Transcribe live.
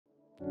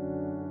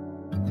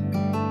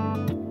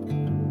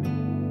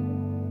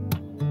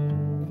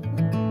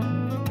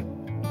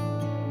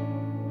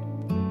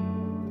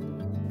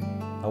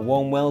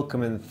warm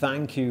welcome and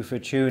thank you for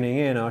tuning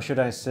in, or should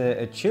I say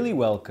a chilly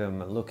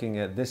welcome looking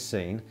at this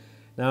scene.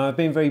 Now, I've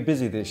been very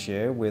busy this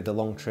year with a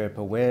long trip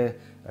away,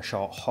 a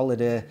short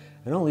holiday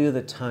and all the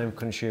other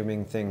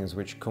time-consuming things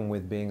which come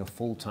with being a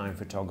full-time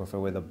photographer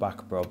with a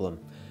back problem.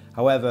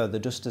 However, the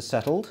dust has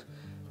settled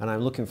and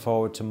I'm looking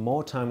forward to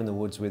more time in the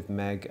woods with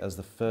Meg as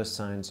the first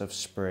signs of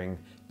spring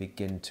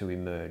begin to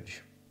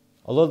emerge.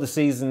 Although the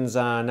seasons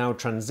are now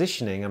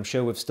transitioning, I'm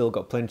sure we've still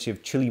got plenty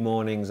of chilly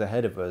mornings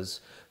ahead of us,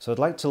 so I'd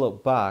like to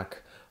look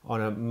back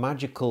on a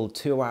magical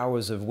 2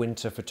 hours of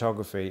winter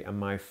photography and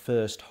my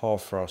first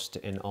hoarfrost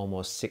in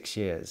almost 6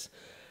 years.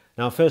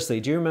 Now firstly,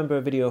 do you remember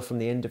a video from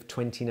the end of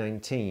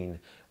 2019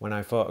 when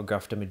I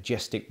photographed a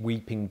majestic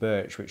weeping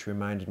birch which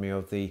reminded me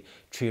of the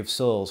Tree of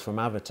Souls from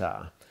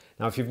Avatar?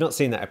 Now if you've not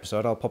seen that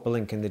episode, I'll pop a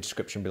link in the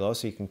description below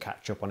so you can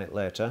catch up on it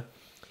later.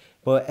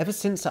 But ever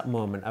since that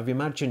moment, I've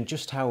imagined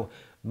just how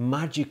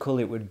magical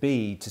it would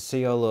be to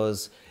see all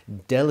those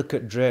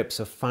delicate drapes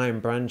of fine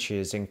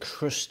branches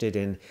encrusted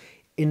in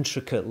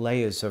intricate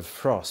layers of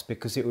frost,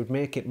 because it would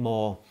make it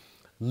more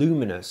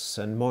luminous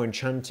and more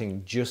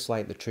enchanting, just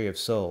like the Tree of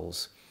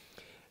Souls.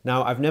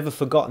 Now, I've never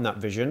forgotten that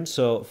vision,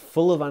 so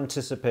full of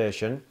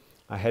anticipation,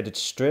 I headed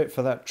straight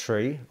for that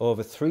tree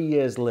over 3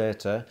 years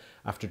later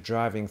after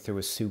driving through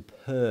a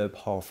superb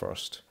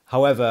hoarfrost.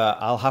 However,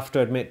 I'll have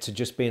to admit to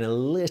just being a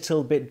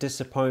little bit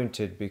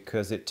disappointed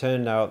because it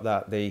turned out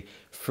that the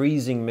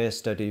freezing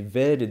mist had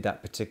evaded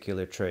that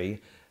particular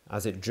tree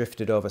as it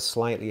drifted over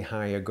slightly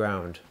higher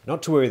ground.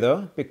 Not to worry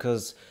though,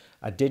 because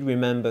I did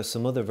remember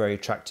some other very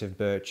attractive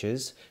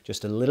birches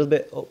just a little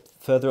bit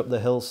further up the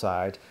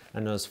hillside,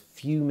 and those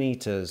few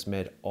meters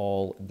made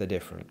all the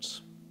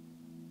difference.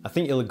 I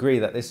think you'll agree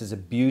that this is a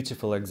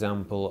beautiful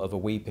example of a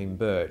weeping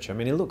birch. I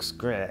mean, it looks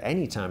great at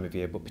any time of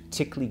year, but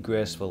particularly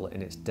graceful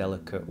in its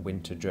delicate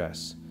winter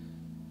dress.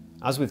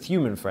 As with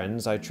human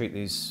friends, I treat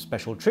these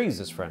special trees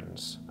as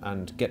friends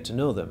and get to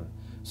know them.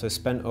 So I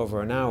spent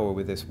over an hour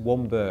with this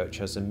one birch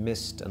as the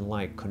mist and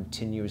light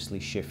continuously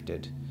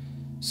shifted,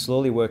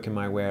 slowly working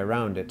my way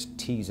around it to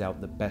tease out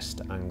the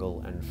best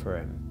angle and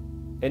frame.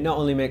 It not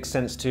only makes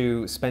sense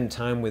to spend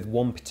time with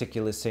one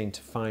particular scene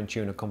to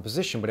fine-tune a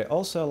composition, but it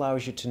also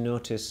allows you to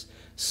notice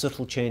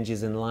subtle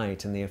changes in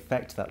light and the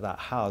effect that that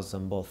has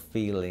on both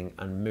feeling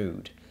and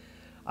mood.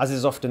 As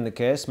is often the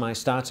case, my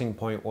starting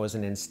point was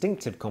an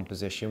instinctive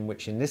composition,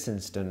 which in this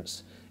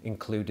instance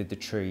included the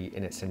tree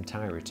in its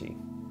entirety.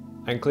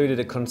 I included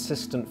a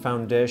consistent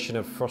foundation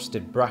of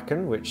frosted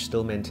bracken, which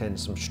still maintained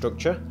some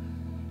structure,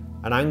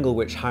 an angle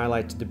which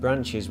highlighted the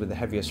branches with the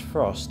heaviest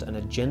frost, and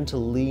a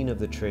gentle lean of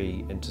the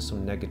tree into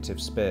some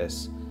negative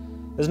space.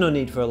 There's no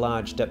need for a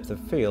large depth of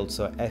field,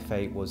 so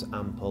f8 was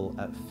ample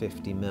at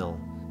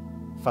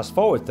 50mm. Fast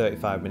forward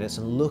 35 minutes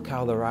and look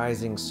how the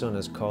rising sun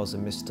has caused the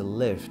mist to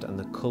lift and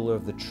the colour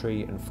of the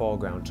tree and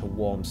foreground to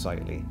warm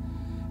slightly.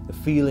 The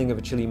feeling of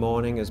a chilly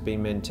morning has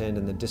been maintained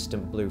in the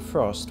distant blue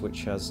frost,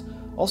 which has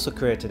also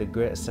created a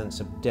greater sense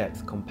of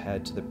depth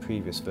compared to the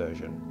previous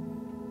version.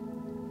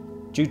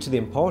 Due to the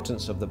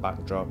importance of the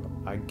backdrop,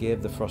 I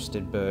gave the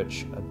frosted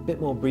birch a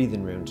bit more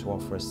breathing room to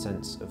offer a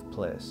sense of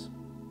place.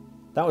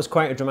 That was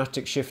quite a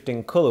dramatic shift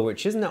in colour,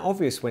 which isn't that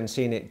obvious when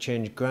seeing it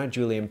change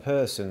gradually in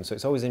person, so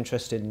it's always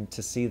interesting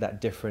to see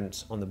that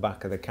difference on the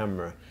back of the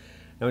camera.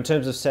 Now in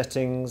terms of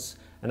settings,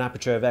 an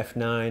aperture of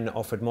f9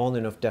 offered more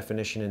than enough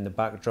definition in the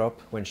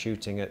backdrop when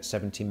shooting at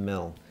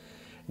 70mm.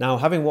 Now,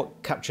 having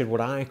captured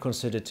what I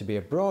considered to be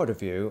a broader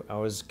view, I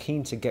was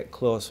keen to get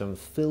closer and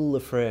fill the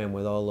frame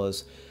with all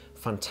those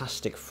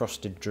fantastic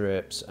frosted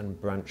drapes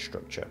and branch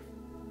structure.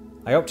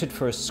 I opted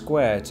for a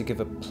square to give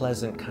a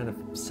pleasant kind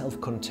of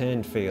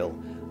self-contained feel,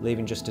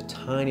 leaving just a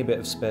tiny bit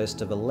of space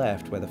to the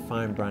left where the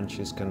fine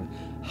branches can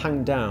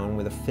hang down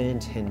with a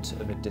faint hint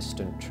of a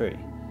distant tree.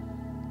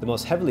 The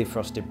most heavily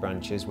frosted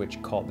branches,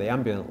 which caught the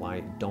ambient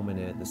light,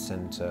 dominate the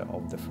centre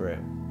of the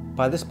frame.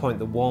 By this point,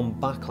 the warm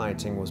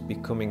backlighting was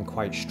becoming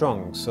quite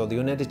strong, so the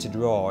unedited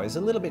raw is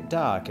a little bit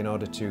dark in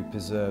order to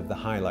preserve the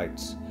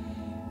highlights.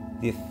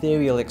 The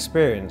ethereal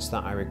experience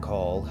that I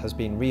recall has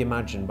been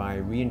reimagined by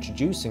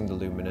reintroducing the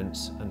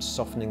luminance and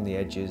softening the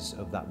edges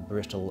of that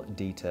brittle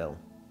detail.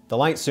 The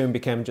light soon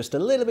became just a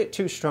little bit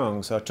too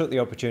strong, so I took the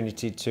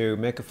opportunity to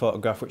make a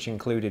photograph which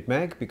included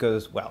Meg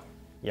because, well,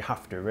 you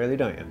have to, really,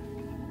 don't you?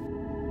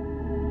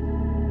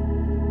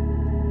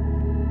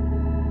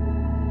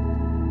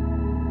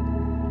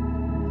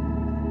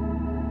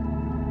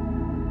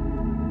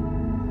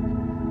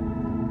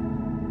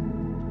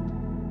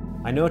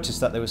 I noticed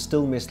that there was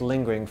still mist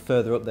lingering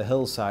further up the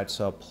hillside,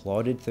 so I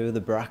plodded through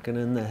the bracken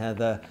and the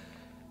heather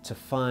to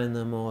find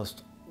the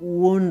most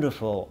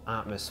wonderful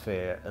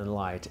atmosphere and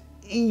light.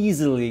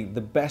 Easily the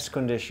best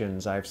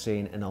conditions I've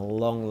seen in a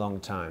long, long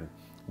time.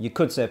 You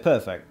could say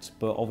perfect,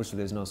 but obviously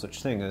there's no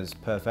such thing as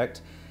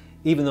perfect.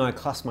 Even though I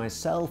class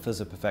myself as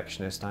a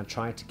perfectionist, I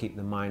try to keep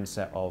the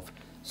mindset of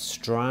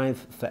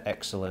strive for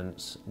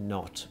excellence,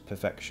 not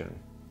perfection.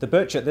 The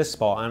birch at this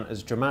spot aren't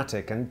as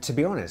dramatic, and to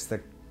be honest,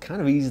 they're kind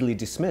of easily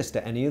dismissed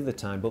at any other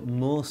time, but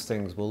most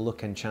things will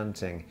look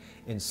enchanting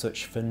in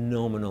such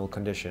phenomenal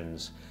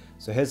conditions.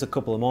 So here's a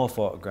couple of more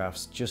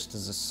photographs just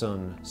as the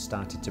sun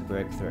started to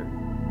break through.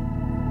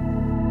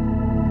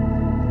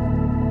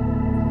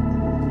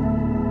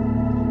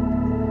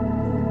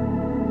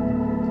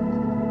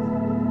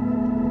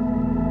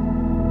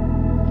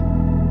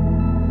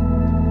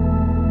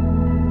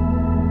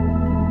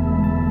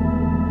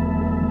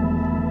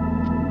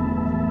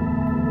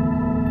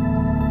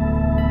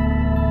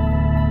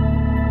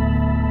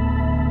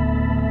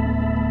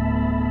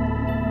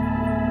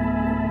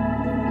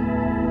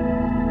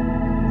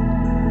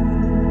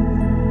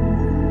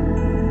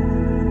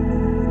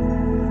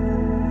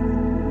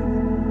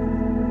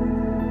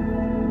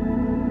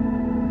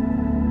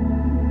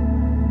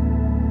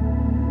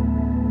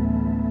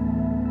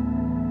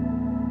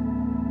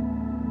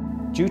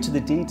 Due to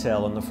the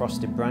detail on the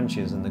frosted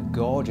branches and the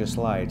gorgeous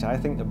light, I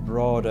think the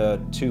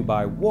broader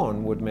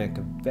 2x1 would make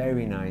a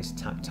very nice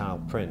tactile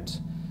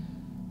print.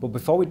 But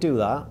before we do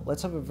that,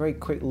 let's have a very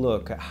quick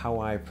look at how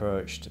I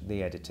approached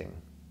the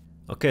editing.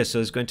 Okay, so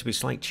there's going to be a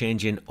slight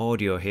change in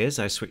audio here as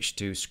I switch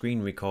to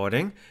screen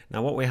recording.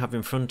 Now what we have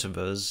in front of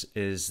us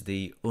is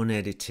the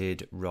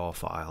unedited RAW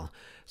file.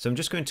 So I'm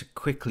just going to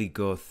quickly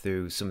go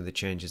through some of the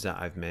changes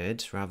that I've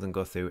made rather than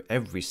go through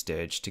every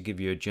stage to give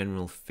you a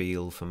general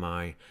feel for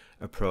my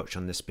approach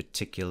on this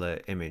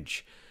particular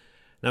image.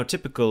 Now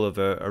typical of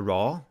a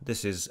RAW,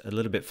 this is a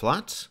little bit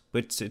flat,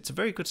 but it's a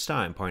very good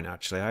starting point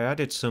actually. I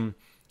added some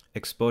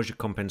exposure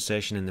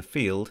compensation in the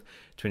field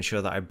to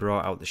ensure that I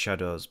brought out the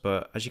shadows,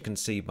 but as you can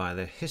see by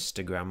the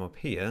histogram up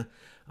here,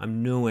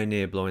 I'm nowhere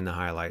near blowing the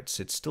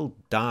highlights. It's still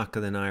darker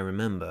than I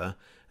remember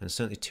and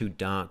certainly too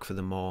dark for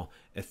the more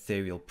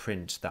ethereal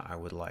print that I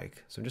would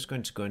like. So I'm just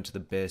going to go into the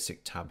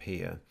basic tab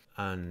here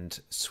and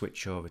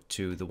switch over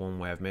to the one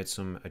where I've made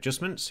some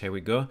adjustments. Here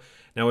we go.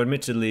 Now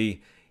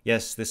admittedly,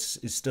 yes, this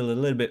is still a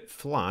little bit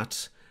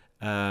flat,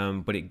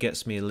 but it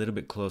gets me a little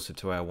bit closer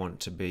to where I want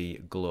to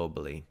be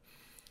globally.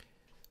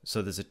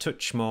 So there's a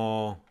touch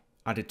more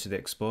added to the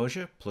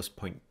exposure, plus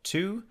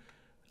 0.2.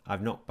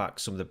 I've knocked back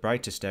some of the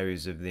brightest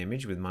areas of the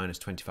image with minus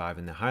 25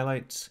 in the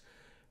highlights,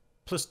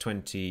 plus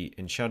 20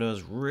 in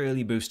shadows,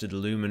 really boosted the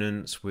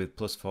luminance with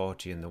plus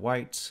 40 in the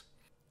whites.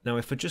 Now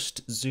if I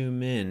just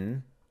zoom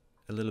in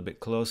a little bit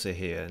closer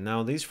here,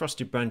 now these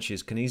frosted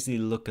branches can easily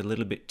look a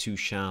little bit too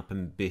sharp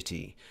and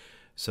bitty.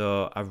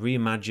 So I've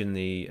reimagined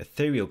the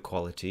ethereal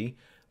quality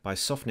by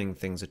softening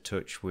things a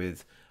touch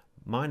with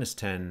minus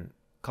 10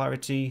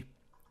 clarity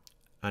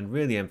and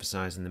really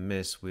emphasizing the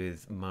mist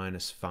with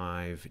minus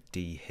 5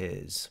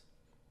 dehaze.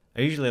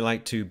 I usually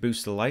like to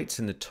boost the lights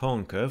in the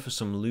tone curve for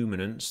some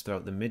luminance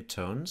throughout the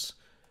midtones,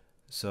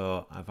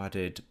 so I've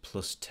added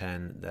plus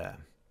 10 there.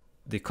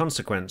 The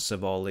consequence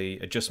of all the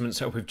adjustments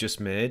that we've just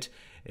made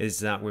is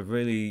that we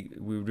really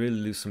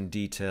lose some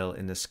detail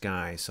in the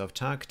sky, so I've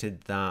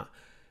targeted that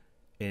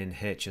in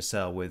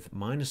HSL with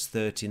minus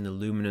 30 in the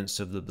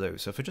luminance of the blue.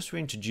 So if I just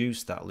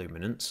reintroduce that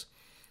luminance,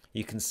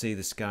 you can see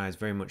the sky is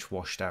very much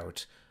washed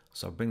out.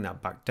 So I'll bring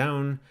that back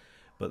down,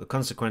 but the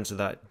consequence of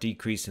that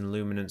decrease in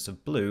luminance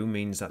of blue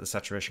means that the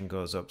saturation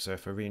goes up. So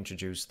if I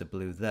reintroduce the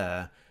blue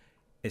there,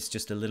 it's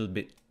just a little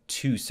bit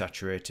too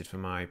saturated for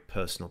my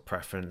personal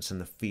preference and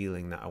the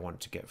feeling that I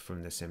want to get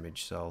from this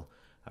image. So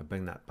I'll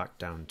bring that back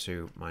down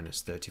to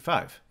minus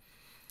 35.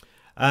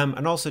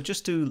 And also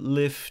just to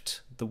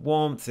lift the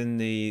warmth in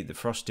the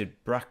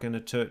frosted bracken a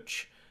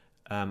touch,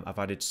 I've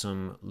added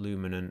some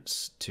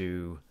luminance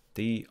to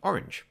the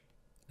orange.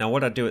 Now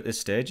what I do at this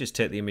stage is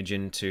take the image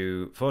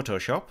into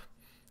Photoshop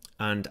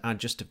and add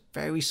just a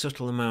very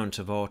subtle amount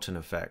of autumn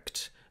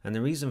effect. And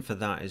the reason for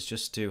that is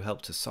just to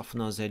help to soften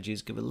those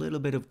edges, give a little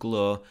bit of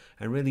glow,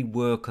 and really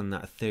work on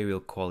that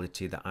ethereal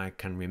quality that I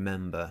can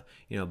remember,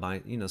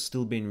 by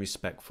still being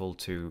respectful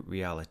to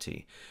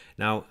reality.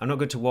 Now, I'm not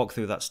going to walk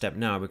through that step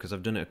now because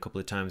I've done it a couple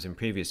of times in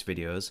previous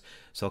videos,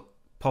 so I'll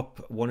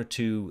pop 1 or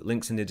 2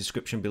 links in the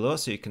description below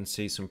so you can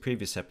see some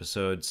previous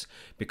episodes,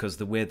 because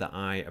the way that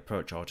I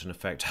approach autumn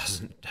effect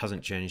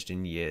hasn't changed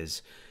in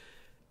years.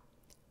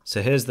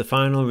 So here's the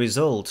final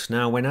result.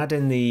 Now when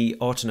adding the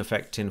autumn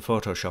effect in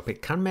Photoshop,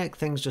 it can make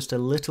things just a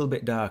little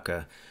bit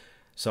darker.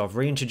 So I've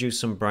reintroduced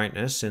some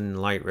brightness in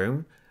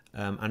Lightroom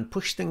and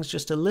pushed things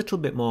just a little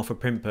bit more for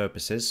print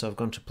purposes. So I've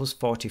gone to plus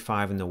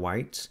 45 in the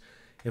whites.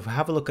 If we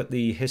have a look at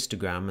the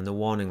histogram and the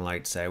warning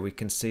lights there, we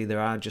can see there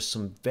are just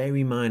some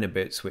very minor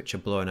bits which are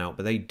blown out,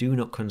 but they do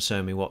not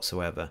concern me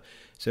whatsoever.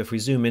 So if we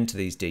zoom into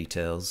these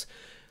details,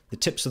 the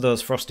tips of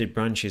those frosted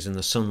branches in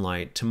the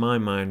sunlight, to my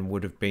mind,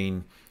 would have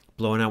been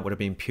blown out, would have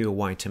been pure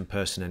white in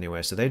person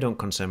anyway, so they don't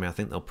concern me. I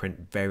think they'll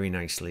print very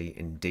nicely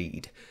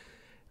indeed.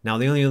 Now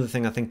the only other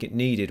thing I think it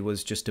needed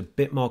was just a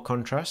bit more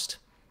contrast,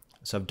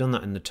 so I've done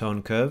that in the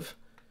tone curve.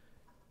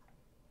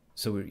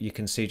 So you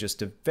can see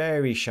just a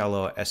very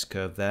shallow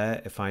S-curve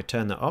there. If I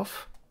turn that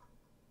off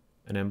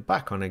and then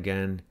back on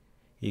again,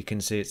 you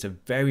can see it's a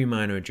very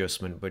minor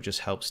adjustment, but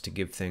just helps to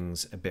give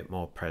things a bit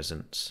more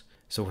presence.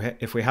 So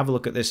if we have a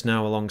look at this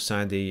now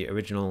alongside the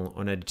original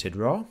unedited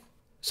RAW.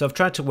 So I've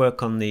tried to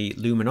work on the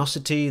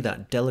luminosity,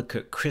 that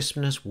delicate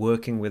crispness,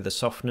 working with the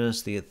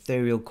softness, the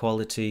ethereal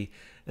quality,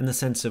 and the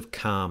sense of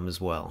calm as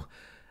well.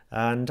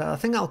 And I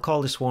think I'll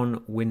call this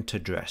one Winter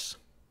Dress.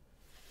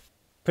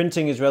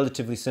 Printing is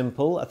relatively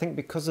simple. I think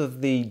because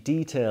of the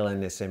detail in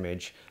this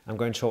image, I'm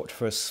going to opt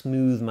for a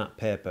smooth matte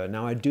paper.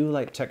 Now I do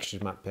like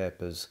textured matte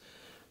papers,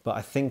 but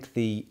I think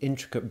the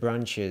intricate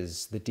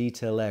branches, the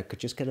detail there could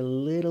just get a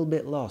little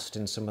bit lost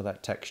in some of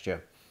that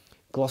texture.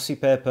 Glossy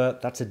paper,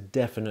 that's a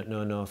definite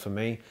no-no for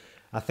me.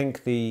 I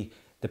think the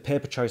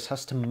paper choice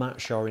has to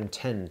match your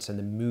intent and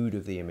the mood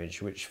of the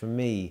image, which for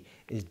me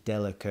is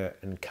delicate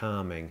and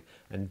calming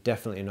and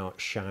definitely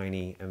not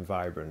shiny and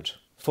vibrant.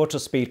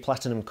 Photospeed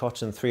Platinum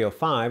Cotton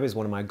 305 is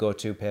one of my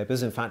go-to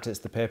papers. In fact, it's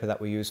the paper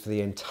that we use for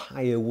the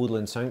entire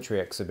Woodland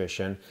Sanctuary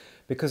exhibition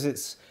because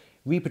its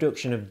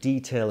reproduction of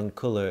detail and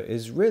colour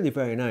is really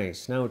very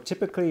nice. Now,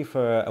 typically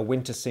for a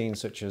winter scene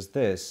such as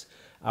this,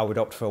 I would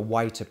opt for a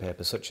whiter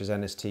paper such as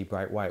NST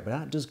Bright White, but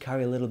that does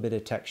carry a little bit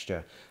of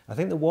texture. I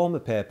think the warmer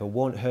paper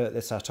won't hurt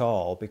this at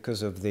all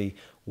because of the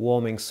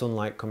warming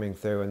sunlight coming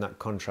through and that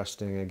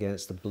contrasting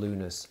against the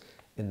blueness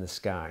in the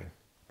sky.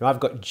 Now I've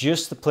got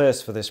just the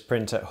place for this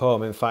print at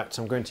home. In fact,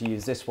 I'm going to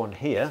use this one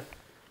here.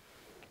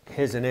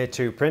 Here's an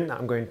A2 print that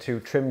I'm going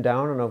to trim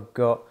down, and I've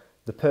got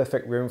the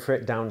perfect room for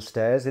it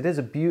downstairs. It is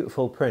a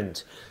beautiful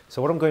print.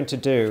 So what I'm going to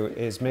do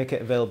is make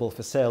it available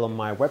for sale on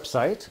my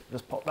website.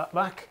 Just pop that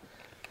back.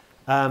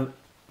 But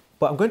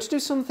I'm going to do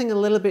something a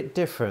little bit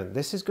different.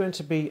 This is going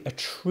to be a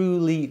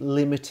truly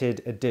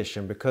limited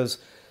edition because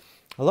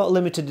a lot of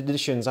limited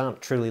editions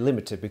aren't truly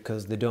limited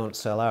because they don't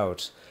sell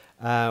out.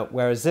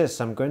 Whereas this,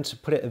 I'm going to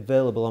put it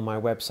available on my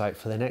website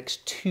for the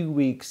next 2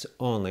 weeks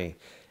only.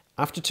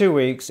 After 2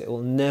 weeks, it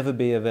will never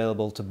be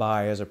available to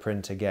buy as a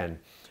print again.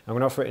 I'm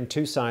going to offer it in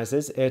 2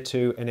 sizes,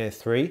 A2 and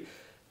A3.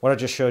 What I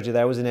just showed you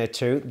there was an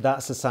A2.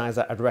 That's the size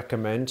that I'd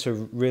recommend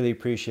to really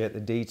appreciate the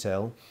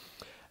detail.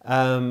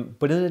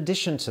 But in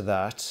addition to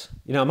that,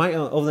 you know, I might,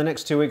 over the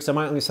next 2 weeks, I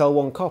might only sell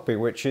 1 copy,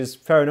 which is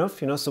fair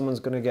enough. You know, someone's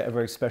going to get a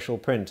very special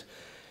print.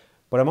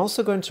 But I'm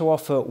also going to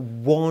offer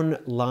 1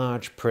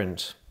 large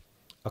print.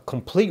 A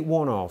complete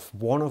one-off,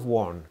 one of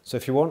one. So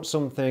if you want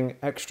something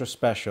extra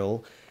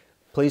special,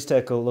 please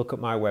take a look at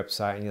my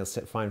website and you'll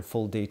find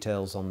full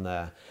details on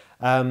there.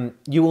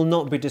 You will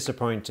not be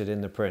disappointed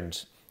in the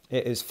print.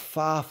 It is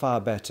far,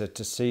 far better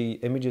to see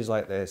images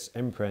like this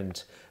in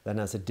print than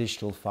as a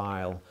digital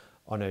file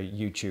on a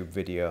YouTube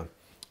video.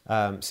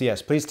 So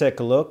yes, please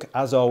take a look.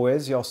 As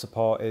always, your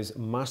support is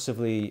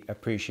massively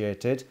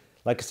appreciated.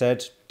 Like I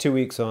said, 2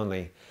 weeks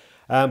only.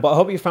 But I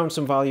hope you found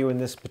some value in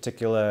this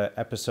particular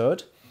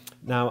episode.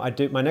 Now,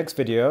 my next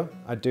video,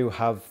 I do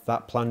have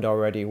that planned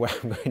already where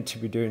I'm going to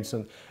be doing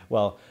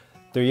well,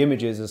 the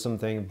images are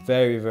something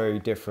very, very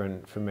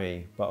different for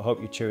me, but I hope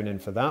you tune in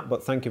for that.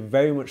 But thank you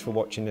very much for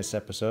watching this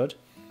episode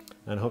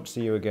and hope to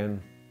see you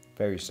again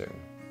very soon.